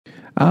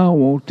I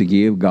want to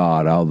give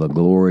God all the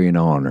glory and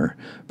honor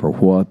for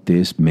what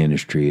this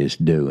ministry is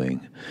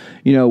doing.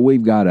 You know,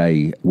 we've got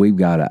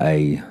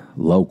a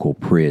local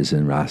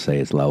prison. I say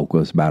it's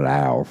local. It's about an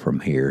hour from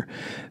here.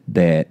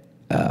 That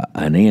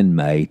an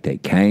inmate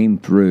that came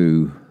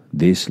through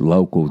this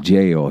local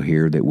jail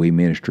here that we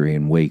minister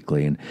in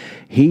weekly, and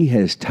he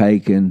has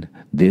taken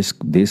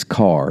this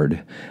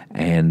card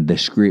and the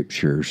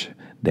scriptures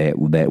that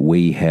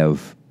we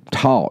have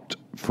taught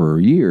for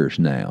years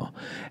now,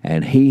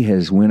 and he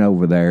has went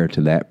over there to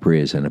that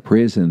prison, a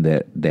prison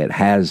that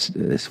has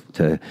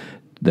the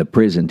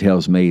prison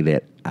tells me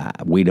that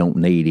we don't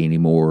need any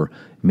more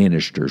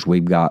ministers.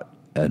 We've got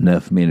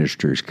enough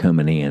ministers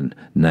coming in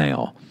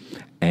now,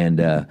 and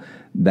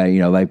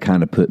they've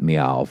kind of put me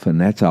off, and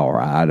that's all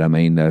right. I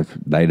mean,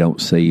 they don't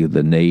see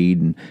the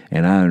need,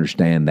 and I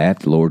understand that.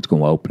 The Lord's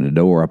going to open the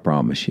door, I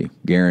promise you.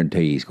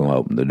 Guarantee He's going to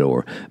open the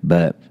door.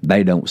 But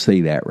they don't see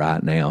that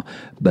right now.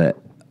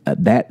 But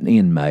that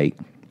inmate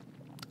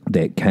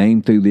that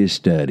came through this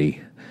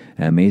study,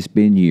 I mean, it's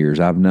been years.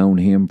 I've known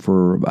him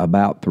for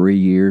about 3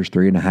 years,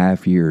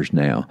 3.5 years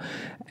now.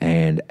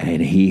 And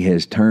he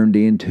has turned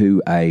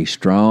into a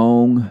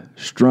strong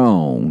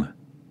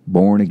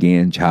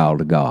born-again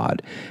child of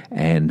God,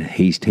 and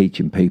he's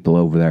teaching people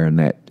over there in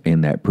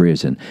that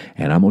prison.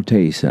 And I'm going to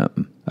tell you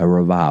something, a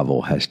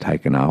revival has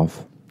taken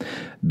off.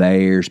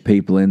 There's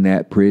people in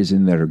that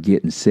prison that are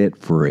getting set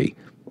free,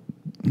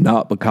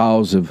 not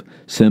because of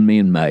some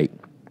inmate,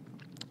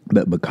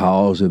 but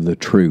because of the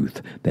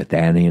truth that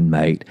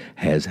inmate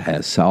has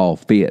saw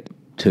fit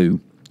to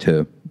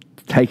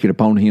take it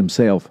upon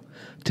himself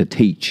to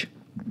teach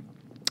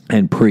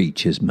and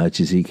preach as much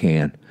as he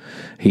can.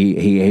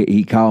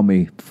 He called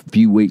me a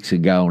few weeks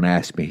ago and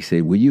asked me, he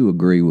said, will you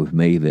agree with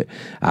me that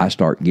I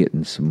start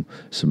getting some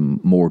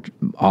more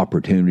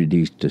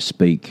opportunities to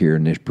speak here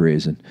in this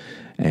prison?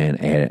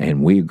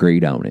 And we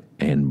agreed on it.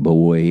 And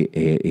boy,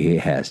 it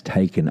has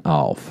taken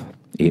off.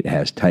 It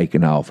has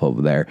taken off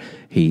over there.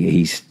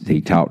 I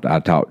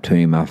talked to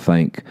him, I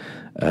think,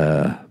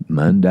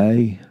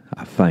 Monday,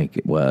 I think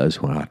it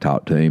was when I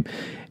talked to him.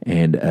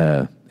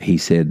 And he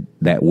said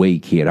that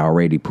week he had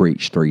already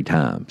preached 3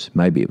 times.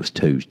 Maybe it was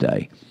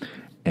Tuesday,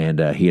 and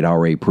he had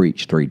already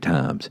preached 3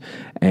 times.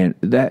 And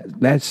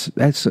that's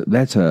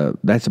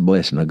a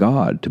blessing of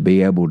God to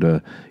be able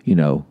to,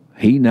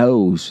 He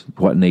knows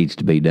what needs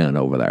to be done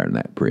over there in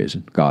that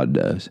prison. God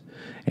does,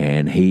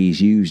 and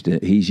He's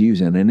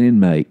using an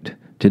inmate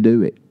to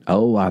do it.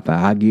 Oh,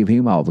 I give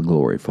Him all the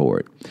glory for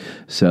it.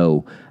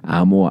 So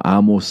I'm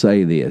gonna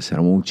say this. I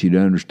want you to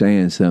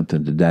understand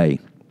something today.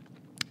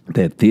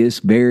 That this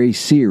very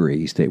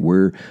series that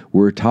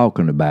we're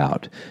talking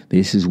about,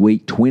 this is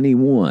week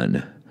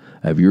 21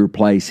 of Your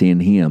Place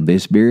in Him.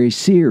 This very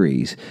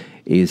series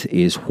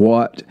is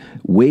what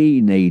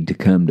we need to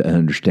come to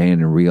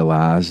understand and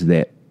realize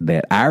that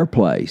our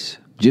place,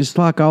 just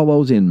like all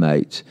those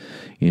inmates,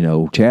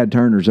 Chad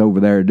Turner's over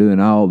there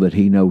doing all that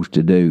he knows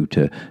to do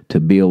to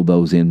build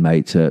those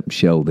inmates up and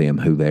show them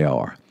who they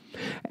are.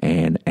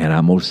 And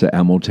I'm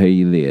gonna tell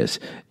you this: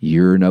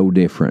 you're no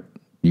different.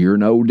 You're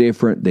no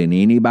different than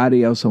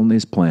anybody else on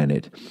this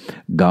planet.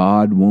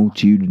 God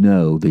wants you to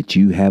know that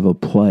you have a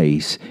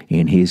place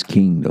in His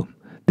kingdom.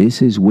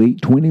 This is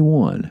week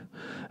 21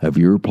 of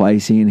Your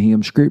Place in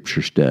Him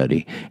Scripture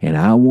Study, and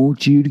I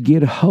want you to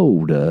get a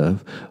hold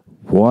of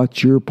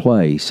what your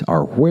place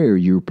or where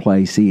your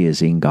place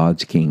is in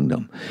God's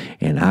kingdom.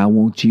 And I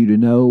want you to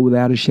know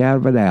without a shadow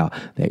of a doubt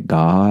that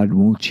God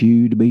wants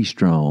you to be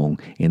strong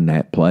in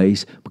that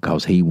place,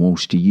 because He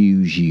wants to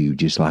use you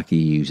just like He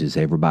uses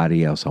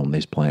everybody else on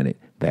this planet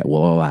that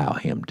will allow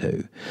Him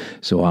to.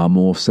 So I'm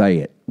going to say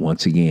it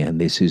once again.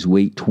 This is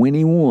week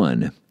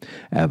 21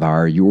 of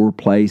our Your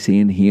Place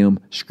in Him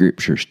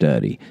Scripture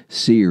Study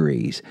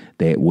series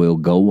that will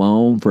go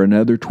on for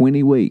another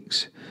 20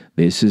 weeks.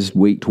 This is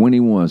week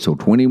 21, so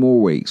 20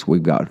 more weeks.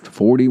 We've got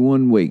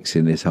 41 weeks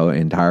in this whole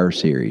entire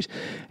series,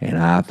 and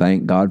I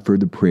thank God for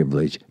the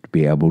privilege to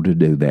be able to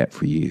do that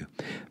for you.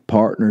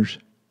 Partners,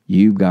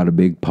 you've got a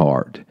big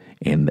part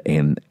in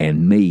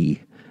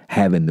me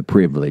having the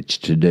privilege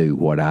to do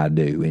what I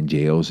do in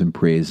jails and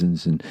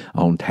prisons and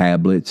on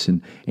tablets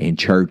and in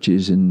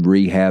churches and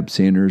rehab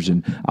centers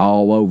and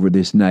all over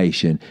this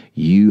nation.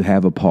 You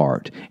have a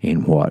part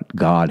in what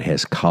God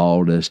has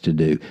called us to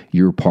do.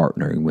 You're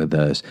partnering with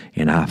us,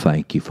 and I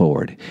thank you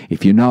for it.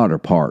 If you're not a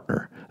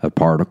partner of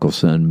Particle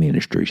Son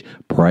Ministries,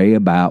 pray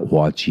about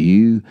what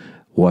you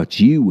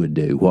would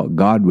do, what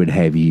God would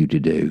have you to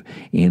do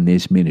in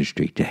this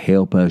ministry to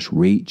help us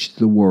reach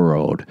the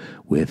world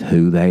with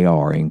who they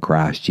are in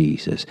Christ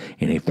Jesus.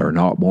 And if they're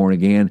not born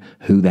again,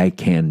 who they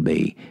can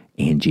be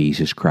in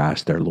Jesus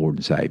Christ, their Lord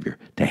and Savior,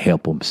 to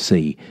help them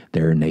see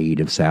their need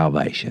of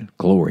salvation.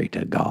 Glory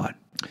to God.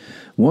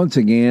 Once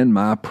again,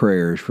 my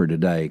prayers for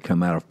today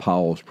come out of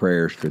Paul's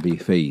prayers for the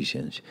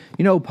Ephesians.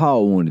 You know,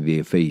 Paul wanted the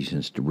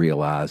Ephesians to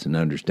realize and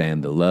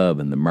understand the love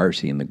and the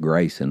mercy and the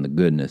grace and the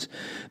goodness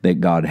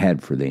that God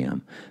had for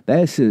them.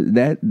 That's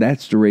the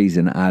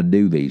reason I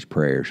do these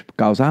prayers,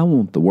 because I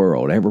want the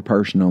world, every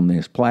person on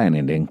this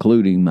planet,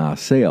 including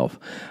myself,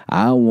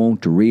 I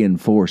want to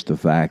reinforce the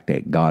fact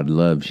that God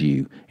loves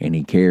you and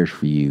He cares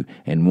for you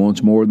and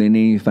wants more than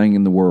anything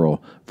in the world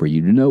for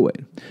you to know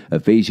it.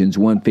 Ephesians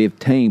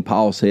 1:15,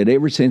 Paul said,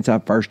 "Ever since I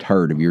first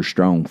heard of your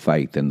strong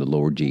faith in the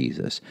Lord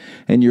Jesus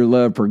and your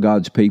love for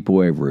God's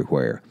people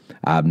everywhere,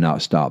 I have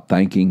not stopped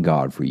thanking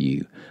God for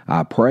you.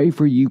 I pray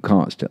for you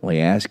constantly,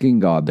 asking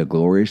God, the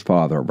glorious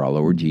Father of our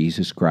Lord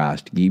Jesus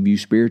Christ, to give you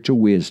spiritual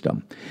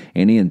wisdom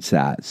and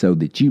insight so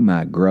that you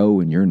might grow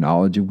in your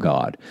knowledge of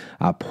God.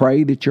 I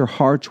pray that your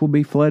hearts will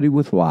be flooded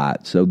with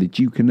light so that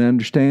you can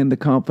understand the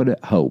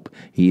confident hope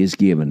He has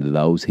given to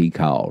those He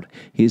called,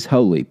 His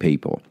holy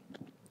people,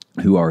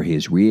 who are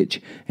His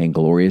rich and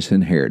glorious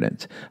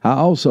inheritance. I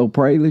also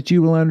pray that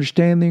you will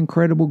understand the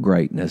incredible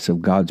greatness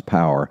of God's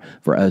power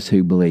for us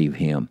who believe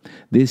Him.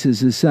 This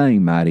is the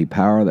same mighty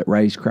power that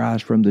raised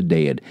Christ from the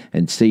dead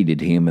and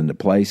seated Him in the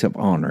place of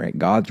honor at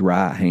God's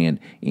right hand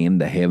in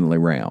the heavenly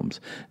realms.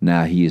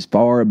 Now He is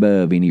far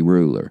above any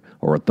ruler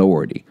or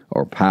authority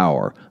or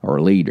power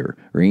or leader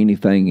or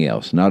anything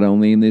else, not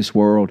only in this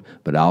world,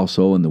 but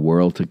also in the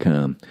world to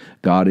come.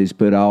 God has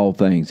put all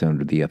things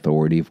under the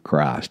authority of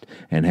Christ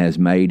and has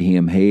made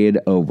Him head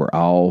over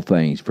all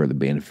things for the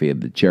benefit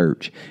of the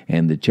church.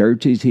 And the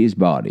church is His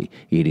body.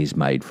 It is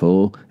made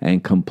full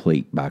and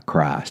complete by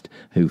Christ,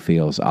 who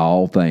fills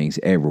all things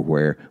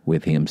everywhere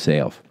with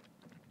Himself.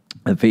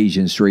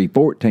 Ephesians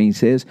 3:14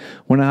 says,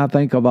 "When I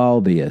think of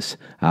all this,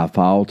 I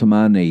fall to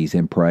my knees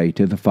and pray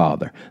to the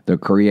Father, the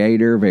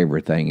Creator of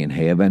everything in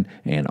heaven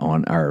and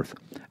on earth.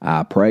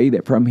 I pray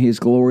that from His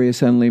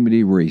glorious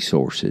unlimited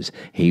resources,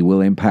 He will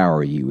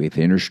empower you with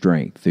inner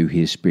strength through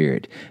His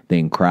Spirit.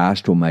 Then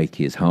Christ will make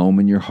His home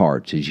in your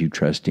hearts as you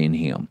trust in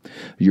Him.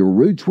 Your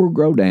roots will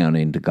grow down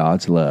into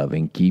God's love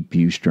and keep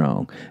you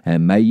strong.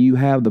 And may you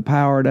have the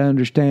power to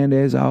understand,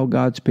 as all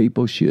God's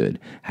people should,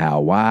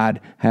 how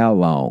wide, how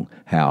long,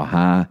 how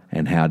high,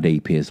 and how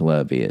deep His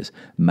love is.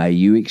 May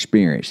you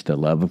experience the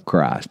love of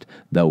Christ,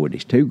 though it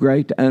is too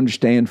great to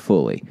understand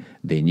fully.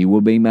 Then you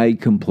will be made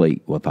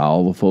complete with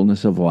all the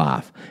fullness of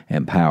life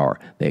and power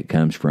that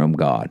comes from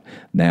God.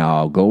 Now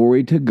all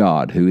glory to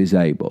God, who is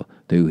able,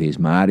 through His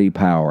mighty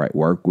power at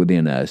work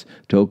within us,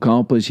 to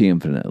accomplish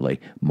infinitely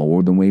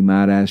more than we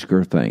might ask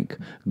or think.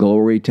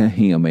 Glory to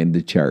Him in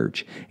the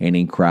church and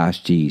in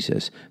Christ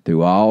Jesus,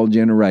 through all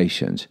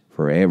generations,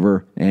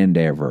 forever and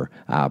ever.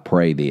 I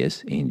pray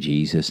this in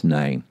Jesus'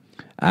 name.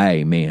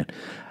 Amen."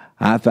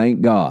 I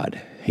thank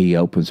God. He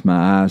opens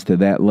my eyes to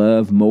that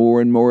love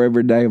more and more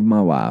every day of my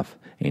life,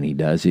 and He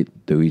does it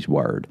through His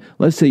Word.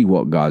 Let's see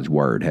what God's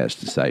Word has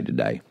to say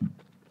today.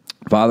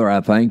 Father, I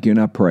thank You and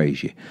I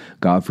praise You,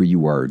 God, for Your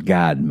Word.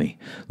 Guide me.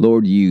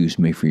 Lord, use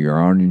me for Your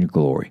honor and Your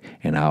glory,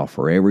 and I'll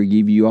forever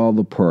give You all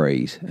the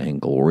praise and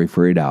glory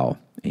for it all.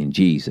 In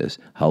Jesus'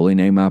 holy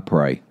name I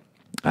pray.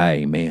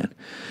 Amen.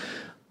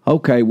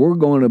 Okay, we're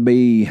going to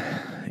be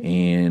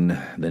in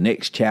the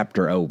next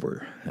chapter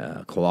over,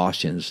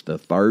 Colossians, the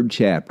 3rd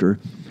chapter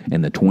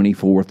and the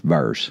 24th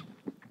verse.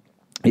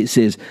 It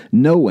says,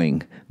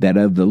 "Knowing that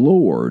of the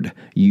Lord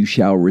you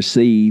shall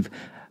receive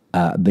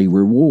the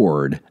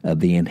reward of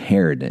the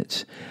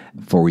inheritance,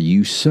 for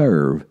you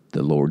serve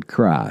the Lord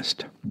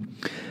Christ."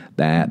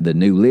 That the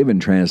New Living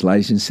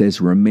Translation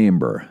says,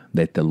 "Remember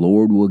that the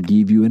Lord will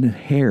give you an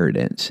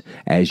inheritance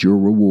as your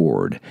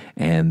reward,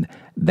 and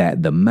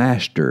that the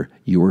master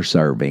you are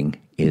serving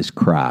is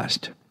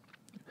Christ."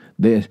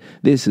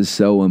 This is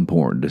so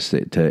important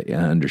to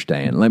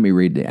understand. Let me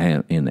read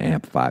in the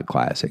Amplified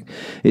Classic.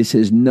 It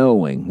says,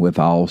 "Knowing with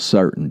all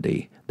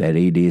certainty that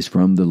it is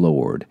from the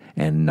Lord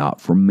and not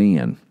from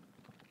men,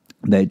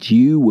 that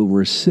you will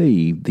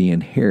receive the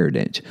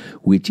inheritance,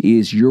 which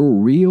is your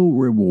real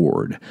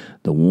reward.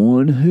 The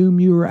one whom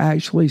you are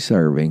actually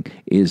serving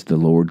is the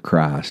Lord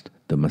Christ,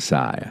 the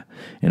Messiah."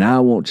 And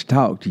I want to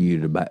talk to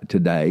you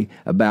today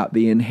about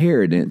the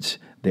inheritance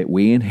that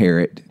we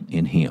inherit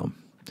in Him.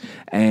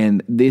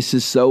 And this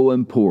is so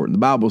important.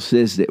 The Bible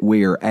says that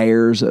we are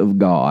heirs of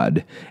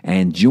God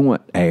and joint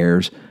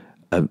heirs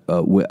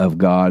of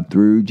God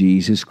through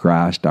Jesus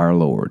Christ our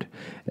Lord.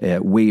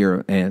 We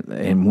are,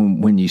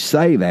 and when you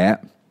say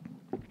that,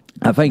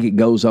 I think it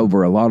goes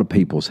over a lot of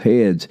people's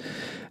heads,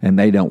 and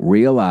they don't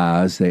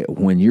realize that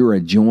when you're a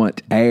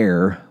joint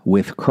heir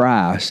with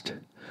Christ,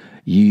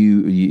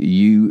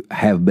 you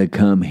have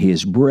become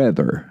His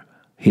brother.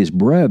 His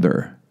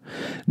brother.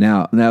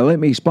 Now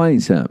let me explain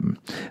something.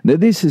 Now,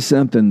 this is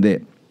something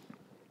that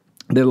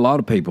a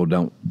lot of people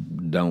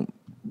don't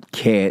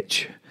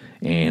catch,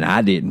 and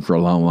I didn't for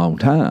a long, long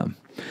time.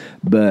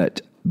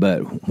 But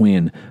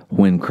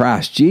when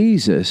Christ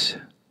Jesus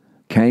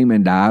came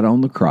and died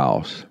on the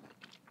cross,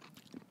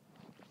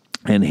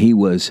 and He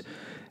was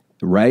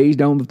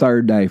raised on the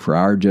 3rd day for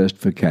our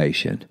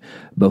justification,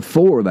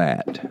 before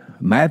that,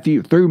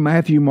 through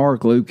Matthew,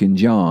 Mark, Luke, and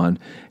John,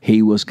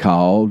 he was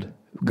called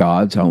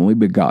God's only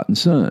begotten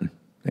Son.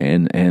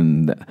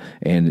 And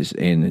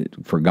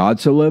for God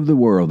so loved the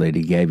world that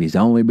he gave his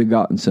only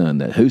begotten Son,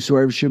 that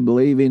whosoever should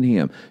believe in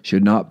him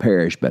should not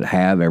perish but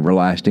have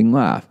everlasting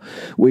life.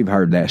 We've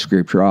heard that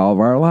scripture all of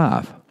our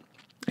life,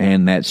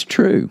 and that's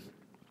true.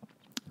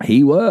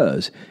 He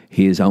was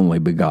his only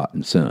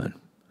begotten Son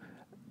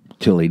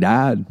till he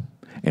died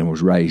and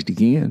was raised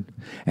again.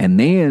 And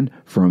then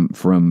from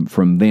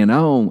then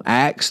on,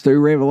 Acts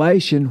through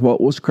Revelation, what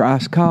was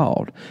Christ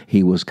called?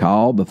 He was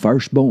called the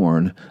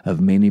firstborn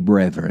of many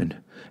brethren.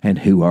 And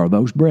who are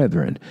those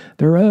brethren?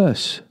 They're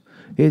us.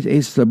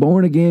 It's the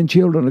born-again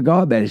children of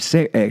God that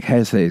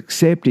has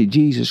accepted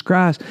Jesus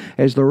Christ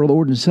as their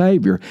Lord and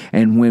Savior.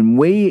 And when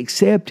we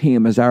accept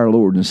him as our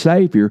Lord and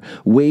Savior,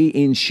 we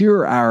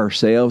ensure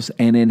ourselves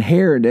an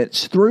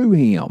inheritance through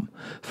him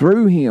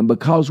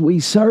because we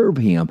serve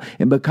him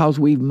and because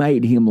we've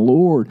made him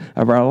Lord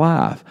of our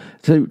life.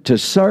 To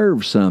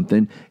serve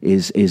something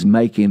is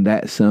making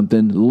that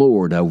something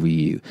Lord over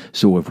you.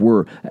 So if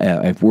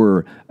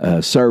we're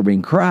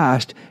serving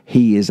Christ,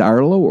 he is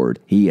our Lord.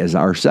 He is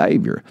our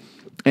Savior.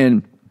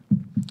 And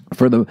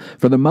for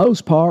the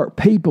most part,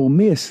 people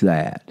miss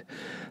that.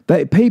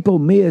 People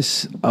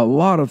miss a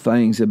lot of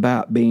things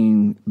about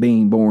being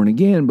born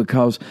again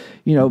because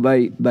they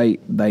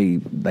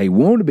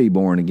want to be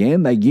born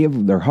again. They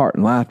give their heart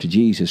and life to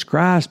Jesus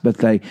Christ, but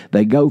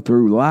they go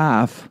through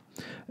life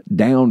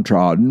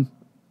downtrodden,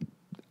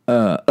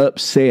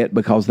 upset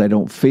because they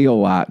don't feel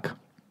like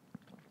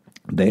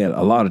that.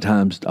 A lot of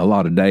times, a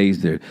lot of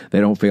days, they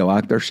don't feel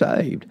like they're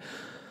saved.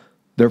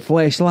 Their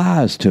flesh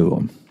lies to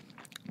them.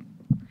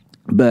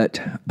 But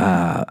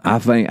I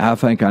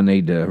think I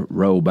need to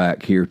roll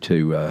back here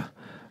to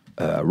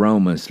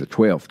Romans, the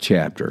 12th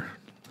chapter,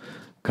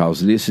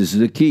 because this is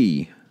the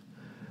key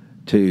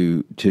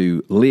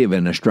to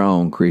living a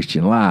strong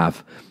Christian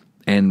life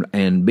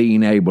and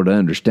being able to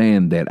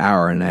understand that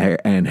our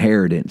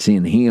inheritance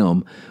in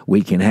him,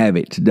 we can have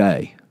it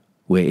today.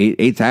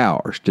 It's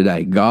ours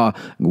today. God,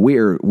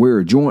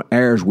 we're joint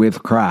heirs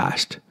with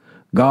Christ,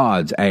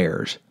 God's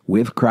heirs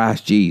with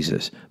Christ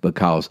Jesus,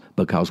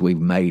 because we've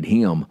made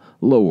him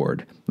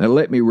Lord. Now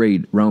let me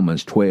read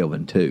Romans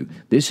 12:2.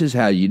 This is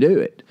how you do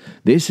it.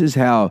 This is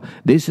how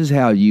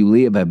you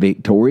live a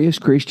victorious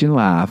Christian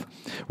life,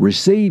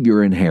 receive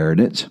your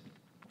inheritance,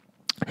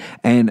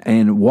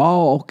 and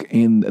walk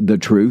in the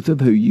truth of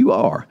who you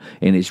are.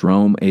 And it's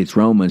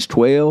Romans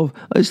 12.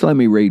 Let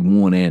me read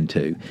 1 and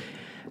 2.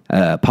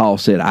 Paul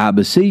said, I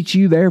beseech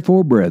you,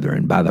 therefore,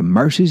 brethren, by the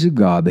mercies of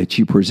God, that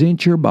you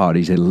present your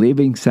bodies a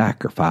living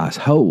sacrifice,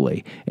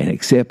 holy and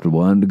acceptable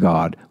unto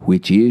God,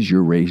 which is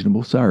your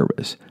reasonable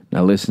service.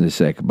 Now listen to the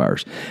second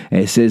verse.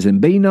 And it says,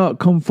 and be not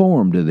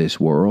conformed to this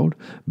world,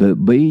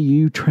 but be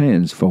you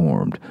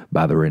transformed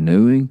by the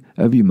renewing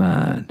of your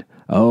mind.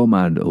 O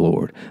my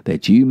Lord,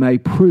 that you may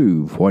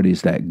prove what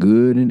is that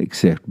good and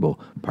acceptable,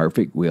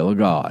 perfect will of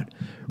God.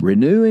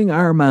 Renewing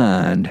our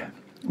mind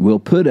will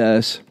put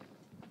us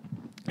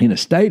in a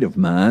state of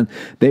mind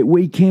that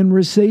we can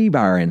receive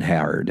our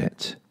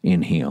inheritance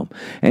in him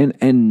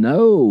and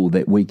know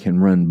that we can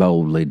run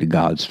boldly to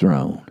God's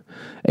throne.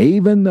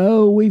 Even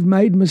though we've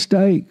made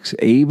mistakes,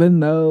 even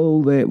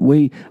though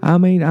that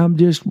I'm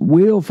just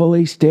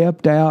willfully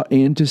stepped out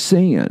into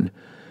sin.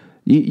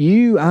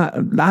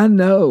 I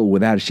know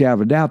without a shadow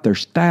of a doubt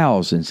there's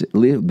thousands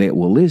that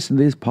will listen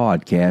to this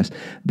podcast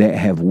that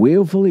have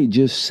willfully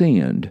just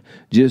sinned,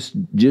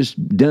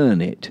 just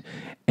done it.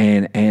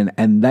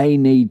 And they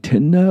need to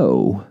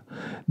know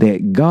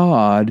that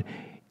God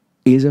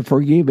is a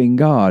forgiving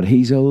God.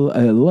 He's a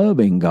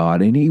loving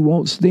God, and he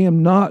wants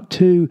them not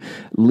to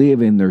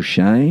live in their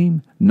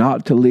shame,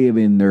 not to live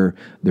in their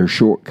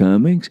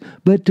shortcomings,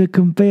 but to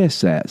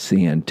confess that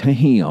sin to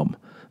him,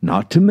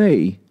 not to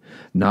me,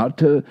 not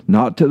to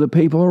the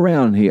people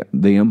around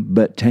them,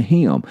 but to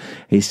him.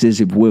 He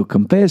says if we'll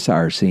confess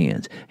our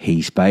sins,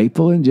 he's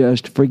faithful and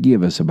just to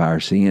forgive us of our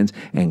sins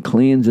and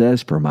cleanse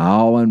us from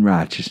all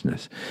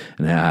unrighteousness.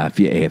 Now,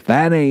 if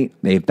that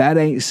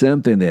ain't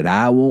something that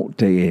I want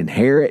to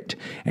inherit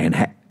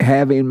and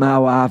have in my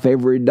life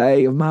every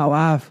day of my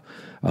life,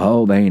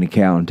 they ain't a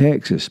cow in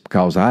Texas,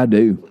 because I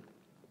do.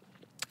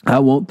 I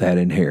want that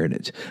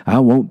inheritance. I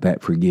want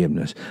that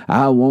forgiveness.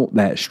 I want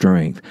that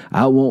strength.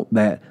 I want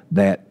that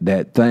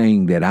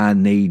thing that I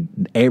need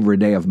every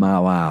day of my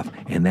life,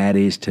 and that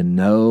is to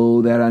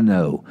know that I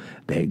know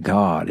that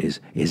God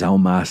is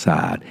on my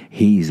side.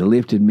 He's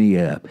lifted me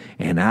up,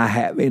 and I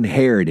have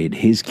inherited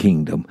his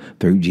kingdom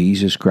through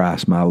Jesus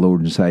Christ, my Lord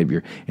and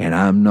Savior. And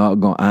I'm not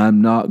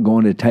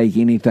going to take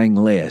anything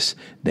less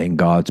than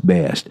God's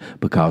best,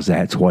 because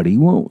that's what he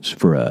wants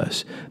for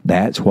us.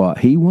 That's what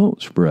he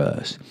wants for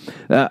us.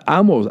 The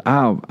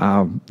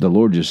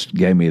Lord just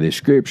gave me this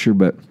scripture,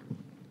 but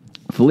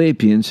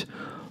Philippians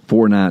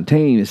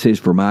 4:19, it says,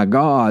 for my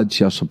God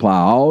shall supply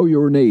all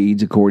your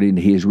needs according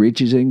to his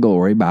riches and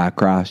glory by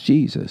Christ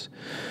Jesus.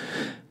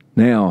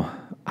 Now,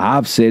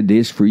 I've said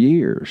this for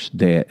years,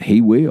 that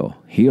He will.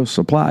 He'll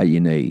supply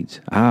your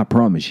needs. I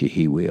promise you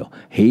He will.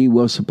 He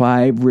will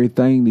supply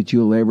everything that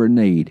you'll ever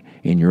need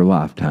in your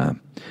lifetime.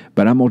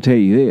 But I'm going to tell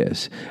you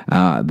this: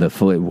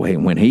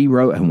 when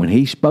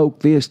he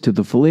spoke this to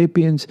the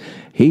Philippians,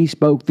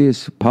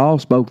 Paul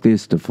spoke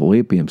this to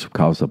Philippians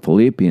because the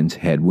Philippians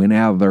had went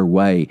out of their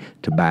way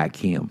to back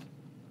him,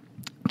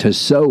 to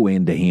sow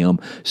into him,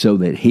 so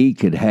that he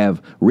could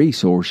have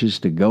resources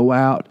to go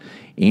out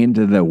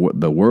into the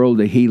world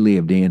that he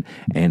lived in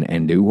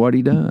and do what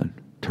he done,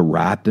 to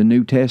write the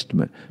New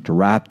Testament, to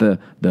write the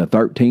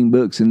 13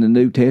 books in the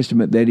New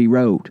Testament that he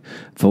wrote.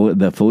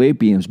 The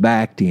Philippians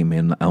backed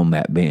him on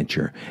that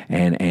venture,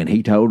 and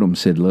he told them,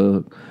 said,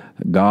 look,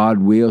 God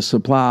will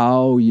supply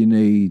all your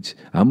needs.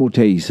 I'm going to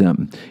tell you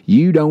something.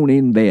 You don't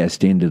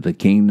invest into the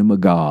kingdom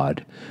of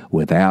God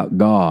without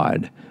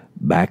God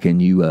backing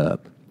you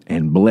up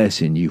and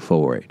blessing you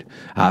for it.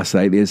 I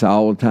say this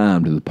all the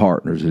time to the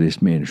partners of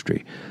this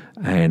ministry,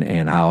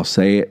 and I'll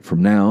say it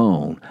from now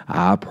on.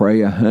 I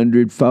pray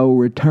 100-fold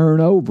return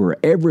over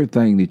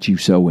everything that you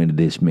sow into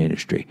this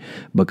ministry,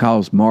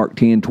 because Mark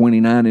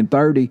 10:29 and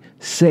 30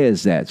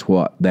 says that's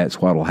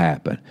what'll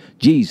happen.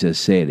 Jesus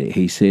said it.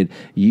 He said,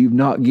 "You've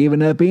not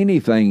given up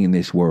anything in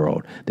this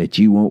world that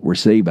you won't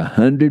receive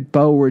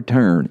 100-fold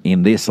return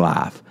in this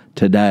life,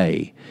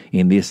 today,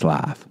 in this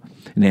life."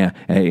 Now,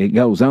 it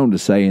goes on to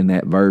say in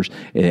that verse,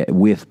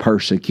 with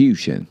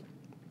persecution.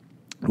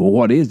 Well,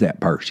 what is that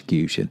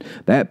persecution?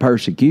 That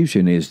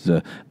persecution is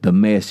the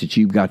mess that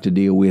you've got to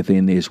deal with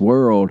in this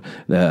world,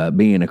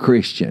 being a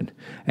Christian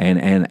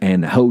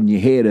and holding your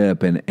head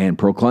up and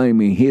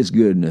proclaiming His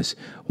goodness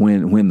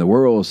when the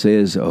world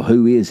says, oh,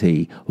 who is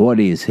He? What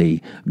is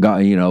He?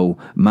 God,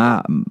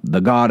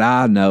 the God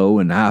I know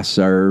and I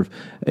serve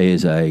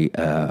is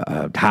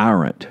a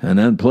tyrant, an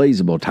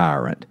unpleasable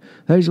tyrant.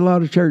 There's a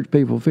lot of church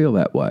people feel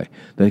that way.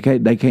 They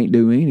can't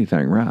do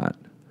anything right.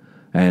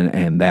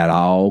 And that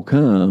all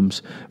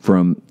comes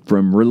from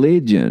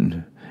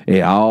religion.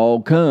 It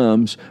all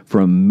comes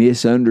from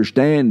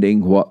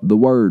misunderstanding what the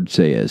Word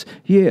says.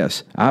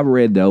 Yes, I've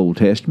read the Old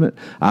Testament.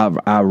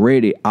 I've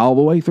read it all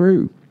the way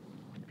through.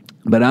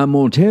 But I'm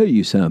going to tell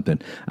you something.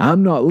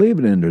 I'm not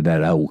living under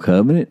that old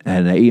covenant,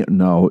 and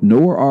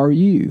nor are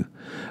you.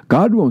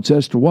 God wants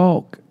us to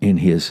walk in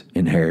His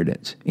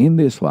inheritance in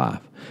this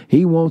life.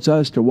 He wants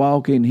us to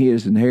walk in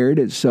His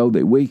inheritance so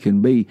that we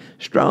can be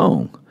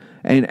strong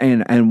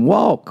and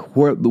walk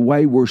the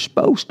way we're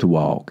supposed to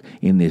walk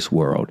in this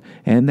world.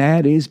 And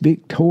that is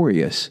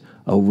victorious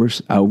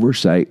over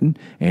Satan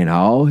and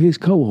all his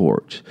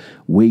cohorts.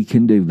 We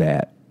can do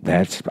that.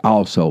 That's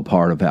also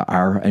part of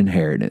our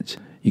inheritance.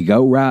 You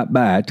go right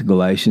back to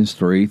Galatians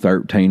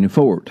 3:13 and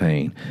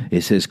 14.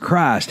 It says,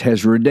 Christ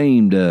has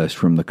redeemed us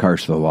from the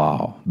curse of the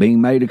law, being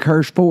made a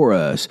curse for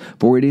us.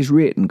 For it is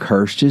written,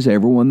 Cursed is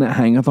everyone that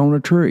hangeth on a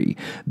tree,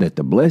 that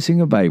the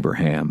blessing of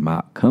Abraham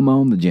might come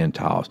on the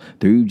Gentiles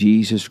through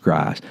Jesus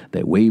Christ,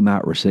 that we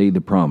might receive the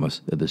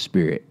promise of the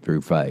Spirit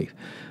through faith.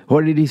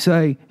 What did he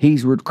say?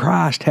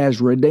 Christ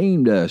has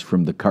redeemed us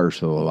from the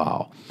curse of the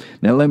law.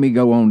 Now let me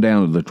go on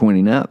down to the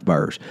 29th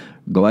verse.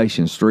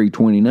 Galatians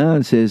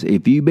 3:29 says,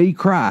 if you be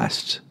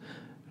Christ's,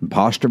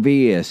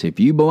 apostrophe S, if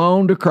you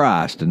belong to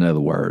Christ, in other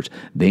words,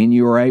 then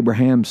you are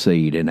Abraham's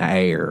seed and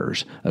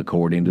heirs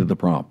according to the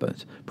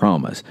promise.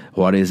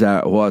 What's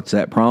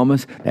that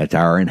promise? That's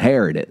our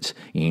inheritance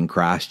in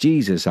Christ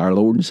Jesus, our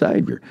Lord and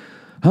Savior.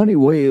 Honey,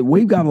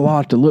 we've got a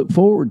lot to look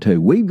forward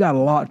to. We've got a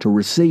lot to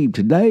receive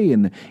today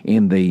in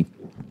the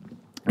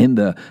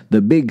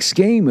big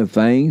scheme of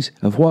things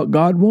of what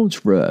God wants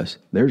for us.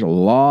 There's a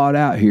lot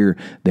out here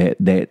that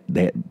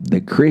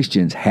the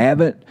Christians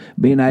haven't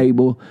been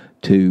able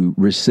to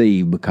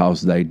receive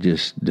because they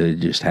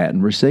just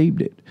hadn't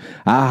received it.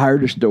 I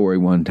heard a story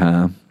one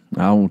time.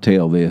 I won't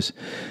tell this.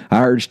 I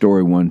heard a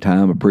story one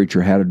time. A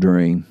preacher had a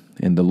dream,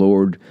 and the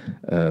Lord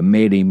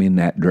met him in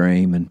that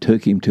dream and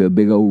took him to a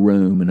big old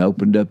room and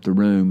opened up the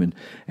room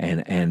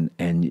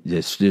and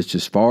just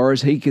as far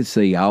as he could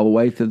see, all the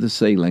way to the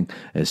ceiling,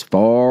 as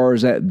far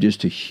as that,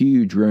 just a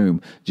huge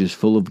room, just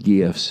full of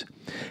gifts.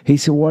 He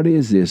said, what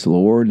is this,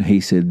 Lord? And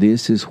he said,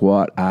 this is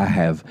what I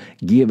have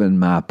given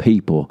my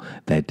people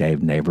that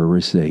they've never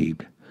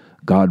received.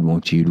 God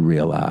wants you to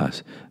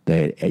realize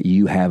that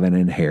you have an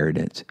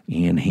inheritance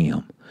in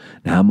Him.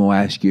 Now, I'm going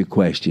to ask you a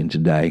question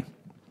today.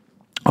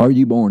 Are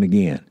you born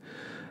again?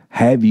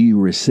 Have you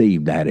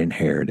received that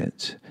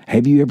inheritance?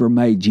 Have you ever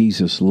made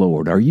Jesus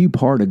Lord? Are you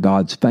part of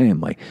God's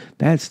family?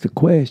 That's the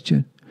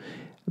question.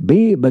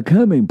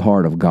 Becoming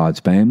part of God's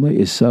family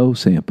is so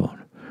simple.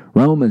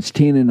 Romans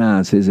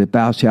 10:9 says, if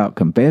thou shalt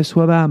confess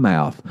with thy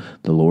mouth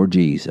the Lord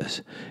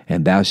Jesus,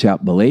 and thou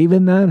shalt believe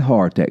in thine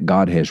heart that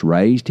God has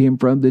raised Him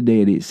from the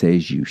dead, it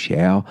says you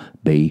shall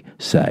be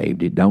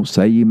saved. It don't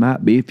say you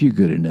might be if you're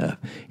good enough.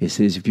 It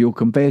says if you'll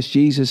confess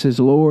Jesus as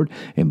Lord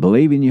and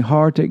believe in your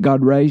heart that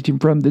God raised Him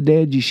from the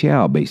dead, you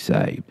shall be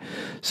saved.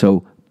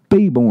 So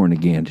Be born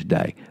again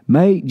today.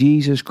 Make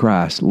Jesus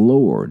Christ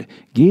Lord.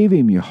 Give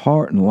Him your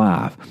heart and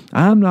life.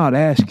 I'm not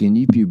asking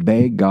you if you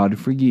beg God to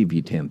forgive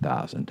you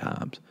 10,000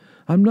 times.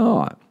 I'm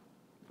not.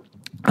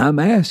 I'm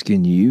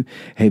asking you,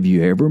 have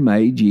you ever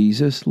made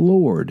Jesus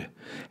Lord?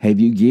 Have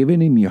you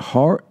given Him your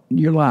heart and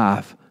your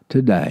life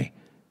today?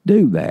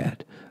 Do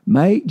that.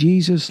 Make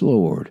Jesus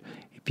Lord.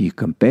 If you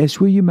confess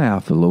with your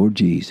mouth the Lord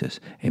Jesus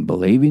and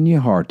believe in your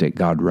heart that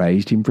God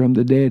raised Him from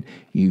the dead,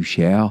 you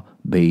shall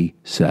be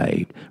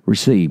saved.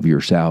 Receive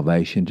your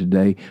salvation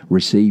today.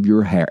 Receive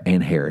your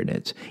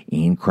inheritance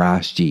in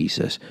Christ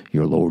Jesus,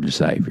 your Lord and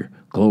Savior.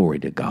 Glory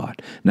to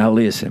God. Now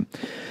listen,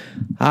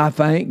 I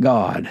thank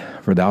God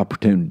for the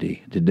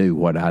opportunity to do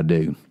what I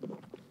do.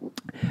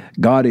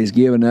 God has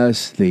given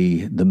us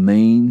the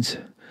means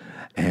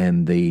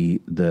and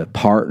the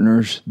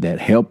partners that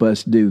help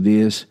us do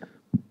this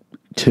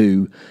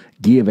to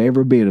give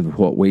every bit of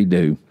what we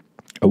do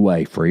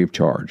away free of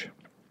charge.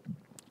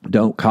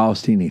 Don't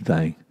cost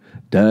anything.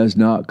 Does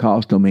not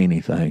cost them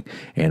anything.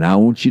 And I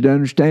want you to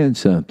understand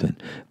something,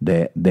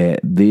 that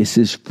this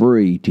is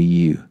free to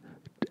you.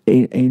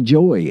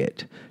 Enjoy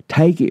it.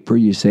 Take it for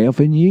yourself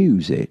and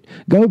use it.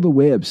 Go to the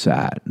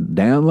website.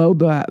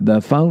 Download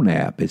the phone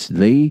app. It's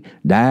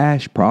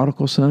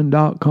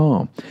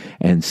the-prodigalson.com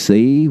and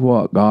see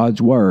what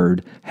God's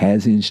Word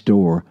has in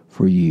store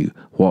for you.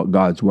 What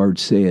God's Word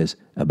says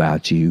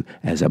about you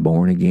as a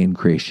born-again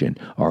Christian,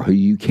 or who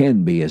you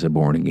can be as a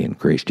born-again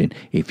Christian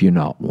if you're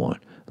not one.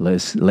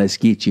 Let's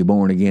get you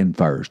born again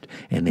first,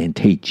 and then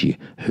teach you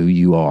who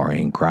you are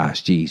in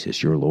Christ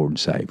Jesus, your Lord and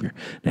Savior.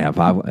 Now,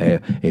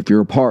 if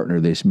you're a partner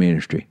of this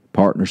ministry,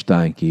 partners,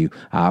 thank you.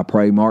 I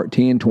pray Mark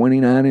 10,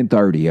 29, and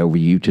 30 over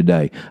you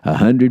today.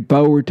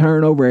 100-fold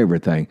return over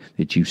everything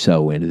that you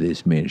sow into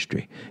this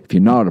ministry. If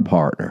you're not a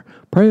partner,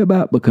 pray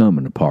about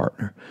becoming a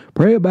partner.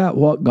 Pray about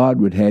what God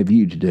would have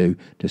you to do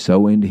to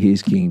sow into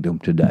His kingdom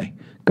today.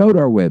 Go to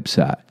our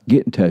website.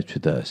 Get in touch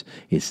with us.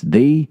 It's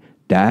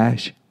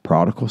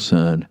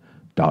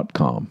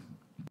the-prodigalson.com.